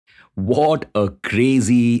What a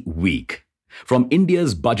crazy week. From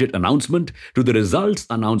India's budget announcement to the results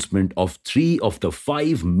announcement of three of the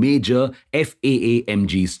five major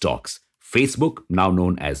FAAMG stocks Facebook, now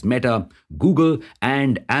known as Meta, Google,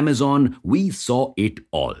 and Amazon, we saw it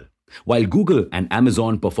all. While Google and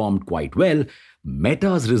Amazon performed quite well,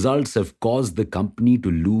 Meta's results have caused the company to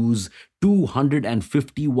lose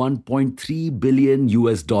 251.3 billion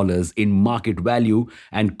US dollars in market value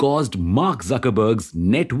and caused Mark Zuckerberg's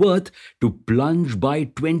net worth to plunge by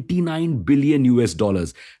 29 billion US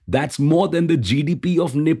dollars. That's more than the GDP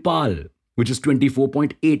of Nepal, which is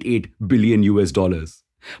 24.88 billion US dollars.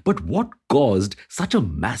 But what caused such a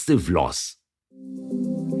massive loss?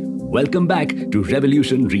 Welcome back to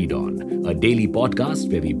Revolution Read On, a daily podcast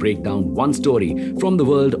where we break down one story from the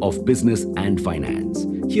world of business and finance.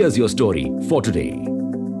 Here's your story for today.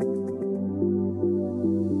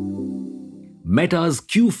 Meta's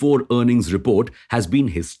Q4 earnings report has been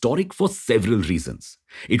historic for several reasons.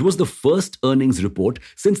 It was the first earnings report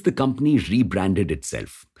since the company rebranded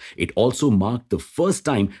itself. It also marked the first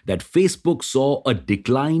time that Facebook saw a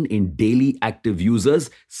decline in daily active users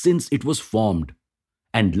since it was formed.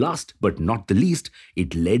 And last but not the least,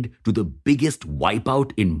 it led to the biggest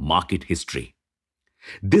wipeout in market history.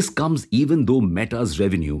 This comes even though Meta's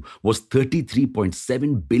revenue was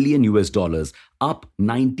 33.7 billion US dollars, up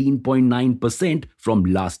 19.9% from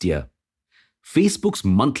last year. Facebook's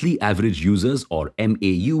monthly average users, or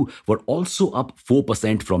MAU, were also up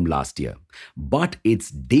 4% from last year. But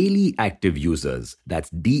its daily active users, that's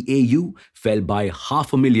DAU, fell by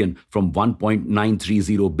 500,000 from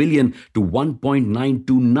 1.930 billion to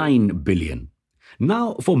 1.929 billion.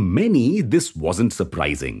 Now, for many, this wasn't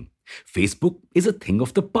surprising. Facebook is a thing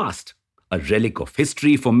of the past, a relic of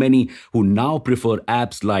history for many who now prefer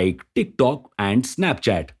apps like TikTok and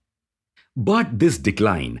Snapchat. But this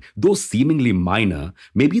decline, though seemingly minor,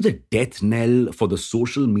 may be the death knell for the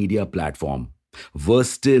social media platform.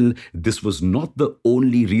 Worse still, this was not the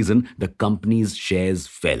only reason the company's shares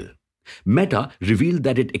fell. Meta revealed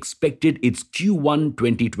that it expected its Q1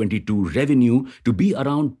 2022 revenue to be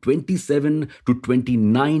around 27 to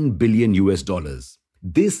 29 billion US dollars.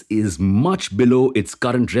 This is much below its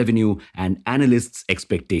current revenue and analysts'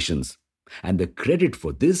 expectations. And the credit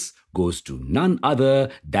for this goes to none other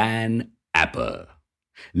than Apple.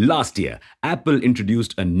 Last year, Apple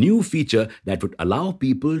introduced a new feature that would allow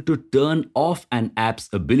people to turn off an app's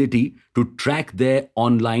ability to track their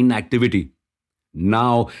online activity.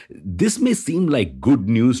 Now, this may seem like good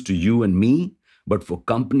news to you and me, but for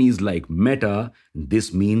companies like Meta,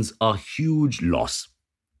 this means a huge loss.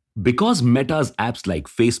 Because Meta's apps like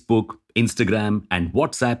Facebook, Instagram, and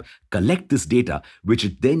WhatsApp collect this data, which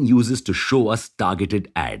it then uses to show us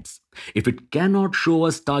targeted ads. If it cannot show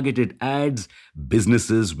us targeted ads,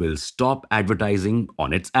 businesses will stop advertising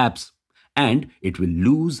on its apps, and it will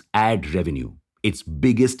lose ad revenue, its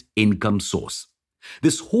biggest income source.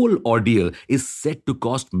 This whole ordeal is set to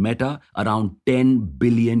cost Meta around 10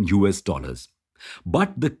 billion US dollars.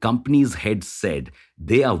 But the company's head said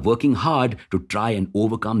they are working hard to try and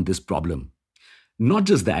overcome this problem. Not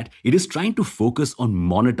just that, it is trying to focus on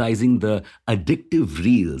monetizing the addictive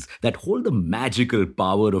reels that hold the magical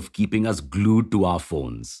power of keeping us glued to our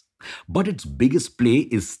phones. But its biggest play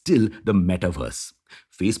is still the metaverse.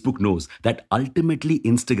 Facebook knows that ultimately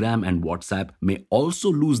Instagram and WhatsApp may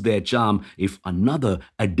also lose their charm if another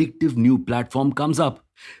addictive new platform comes up.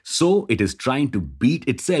 So it is trying to beat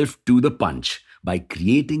itself to the punch by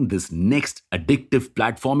creating this next addictive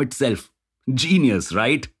platform itself. Genius,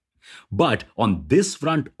 right? But on this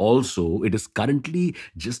front also, it is currently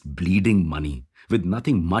just bleeding money with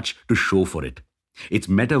nothing much to show for it. Its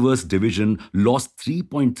metaverse division lost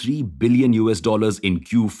 3.3 billion US dollars in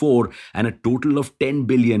Q4 and a total of 10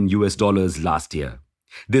 billion US dollars last year.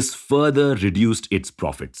 This further reduced its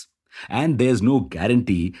profits. And there's no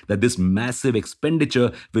guarantee that this massive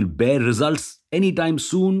expenditure will bear results anytime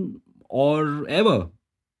soon or ever.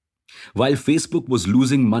 While Facebook was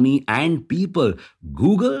losing money and people,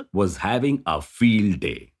 Google was having a field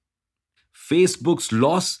day. Facebook's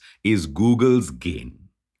loss is Google's gain.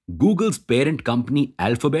 Google's parent company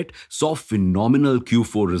Alphabet saw phenomenal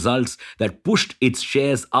Q4 results that pushed its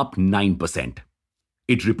shares up 9%.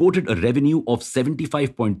 It reported a revenue of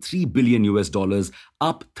 75.3 billion US dollars,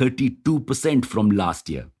 up 32% from last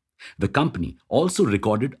year. The company also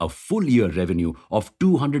recorded a full year revenue of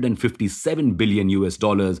 257 billion US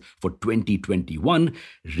dollars for 2021,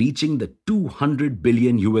 reaching the 200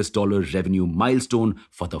 billion US dollar revenue milestone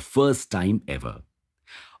for the first time ever.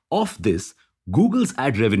 Of this, Google's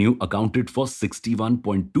ad revenue accounted for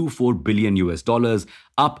 61.24 billion US dollars,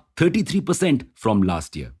 up 33% from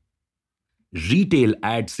last year. Retail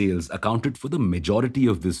ad sales accounted for the majority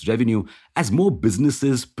of this revenue as more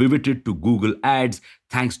businesses pivoted to Google Ads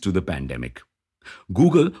thanks to the pandemic.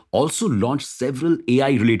 Google also launched several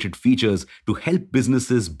AI related features to help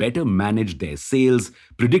businesses better manage their sales,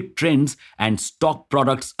 predict trends, and stock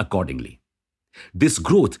products accordingly. This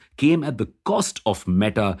growth came at the cost of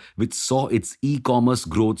Meta, which saw its e commerce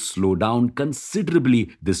growth slow down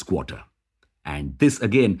considerably this quarter. And this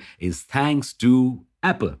again is thanks to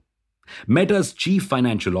Apple. Meta's chief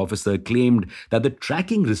financial officer claimed that the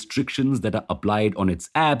tracking restrictions that are applied on its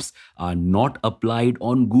apps are not applied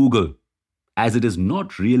on Google, as it is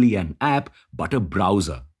not really an app but a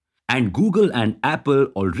browser. And Google and Apple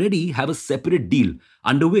already have a separate deal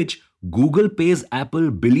under which Google pays Apple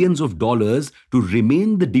billions of dollars to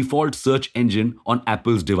remain the default search engine on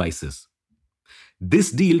Apple's devices.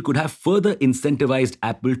 This deal could have further incentivized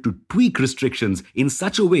Apple to tweak restrictions in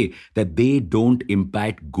such a way that they don't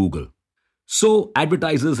impact Google. So,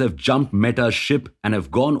 advertisers have jumped Meta's ship and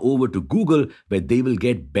have gone over to Google where they will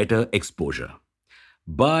get better exposure.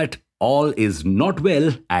 But all is not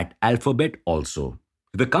well at Alphabet also.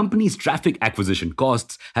 The company's traffic acquisition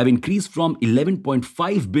costs have increased from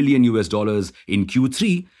 $11.5 billion in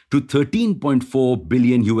Q3 to $13.4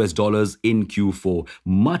 billion in Q4,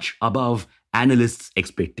 much above analysts'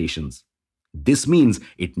 expectations. This means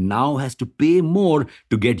it now has to pay more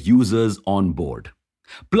to get users on board.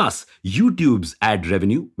 Plus, YouTube's ad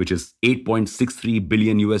revenue, which is $8.63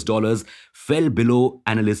 billion, fell below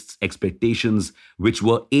analysts' expectations, which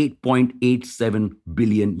were $8.87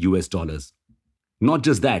 billion. Not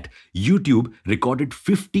just that, YouTube recorded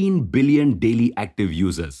 15 billion daily active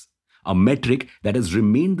users, a metric that has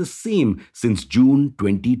remained the same since June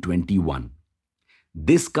 2021.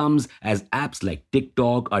 This comes as apps like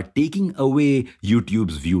TikTok are taking away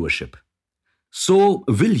YouTube's viewership. So,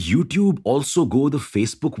 will YouTube also go the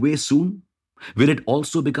Facebook way soon? Will it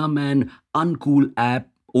also become an uncool app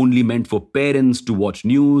only meant for parents to watch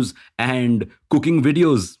news and cooking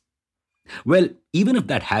videos? Well, even if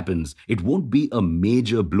that happens, it won't be a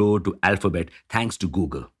major blow to Alphabet thanks to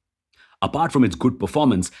Google. Apart from its good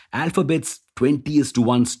performance, Alphabet's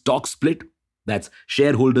 20:1 stock split, that's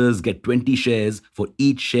shareholders get 20 shares for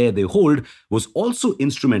each share they hold, was also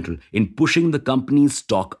instrumental in pushing the company's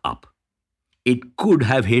stock up. It could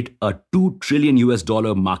have hit a $2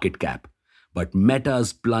 trillion market cap, but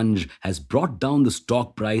Meta's plunge has brought down the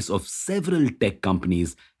stock price of several tech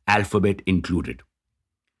companies, Alphabet included.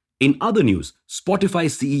 In other news, Spotify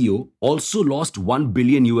CEO also lost $1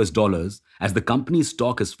 billion as the company's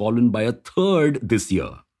stock has fallen by a third this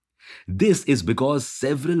year. This is because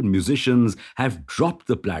several musicians have dropped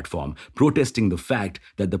the platform, protesting the fact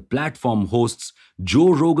that the platform hosts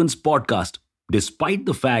Joe Rogan's podcast, despite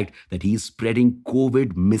the fact that he is spreading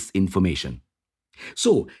COVID misinformation.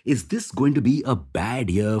 So, is this going to be a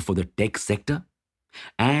bad year for the tech sector?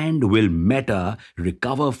 And will Meta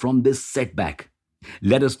recover from this setback?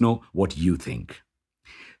 Let us know what you think.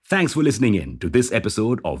 Thanks for listening in to this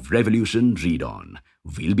episode of Revolution Read On.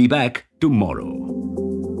 We'll be back tomorrow.